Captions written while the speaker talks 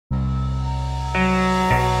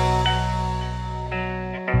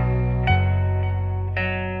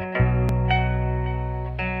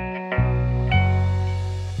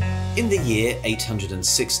In the year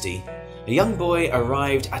 860, a young boy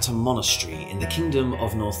arrived at a monastery in the kingdom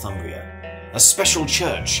of Northumbria, a special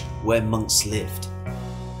church where monks lived.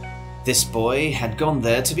 This boy had gone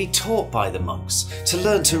there to be taught by the monks, to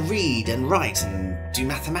learn to read and write and do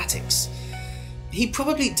mathematics. He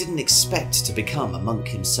probably didn't expect to become a monk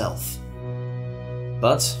himself.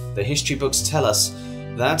 But the history books tell us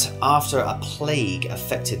that after a plague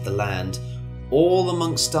affected the land, all the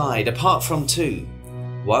monks died apart from two.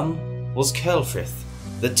 One was Ceolfrith,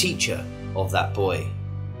 the teacher of that boy.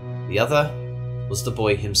 The other was the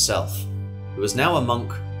boy himself, who was now a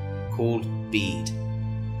monk called Bede.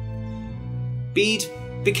 Bede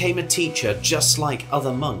became a teacher just like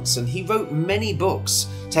other monks, and he wrote many books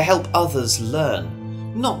to help others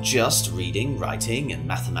learn, not just reading, writing and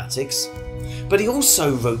mathematics, but he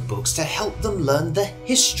also wrote books to help them learn the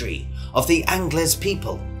history of the Angles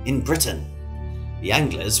people in Britain. The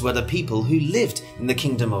Angles were the people who lived in the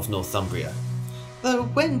kingdom of Northumbria. Though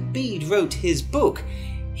when Bede wrote his book,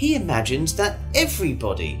 he imagined that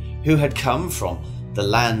everybody who had come from the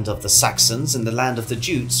land of the Saxons and the land of the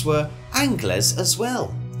Jutes were Angles as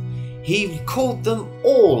well. He called them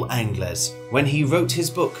all Angles when he wrote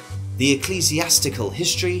his book, The Ecclesiastical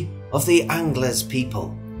History of the Angles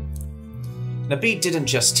People. Now, Bede didn't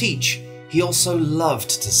just teach, he also loved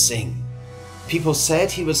to sing. People said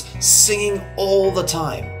he was singing all the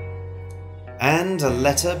time. And a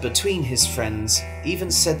letter between his friends even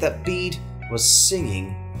said that Bede was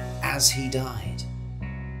singing as he died.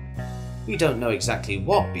 We don't know exactly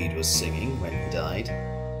what Bede was singing when he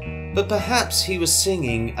died, but perhaps he was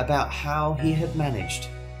singing about how he had managed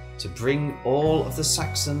to bring all of the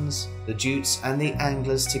Saxons, the Jutes and the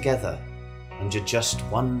Angles together under just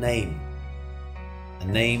one name, a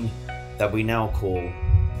name that we now call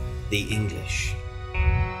the English.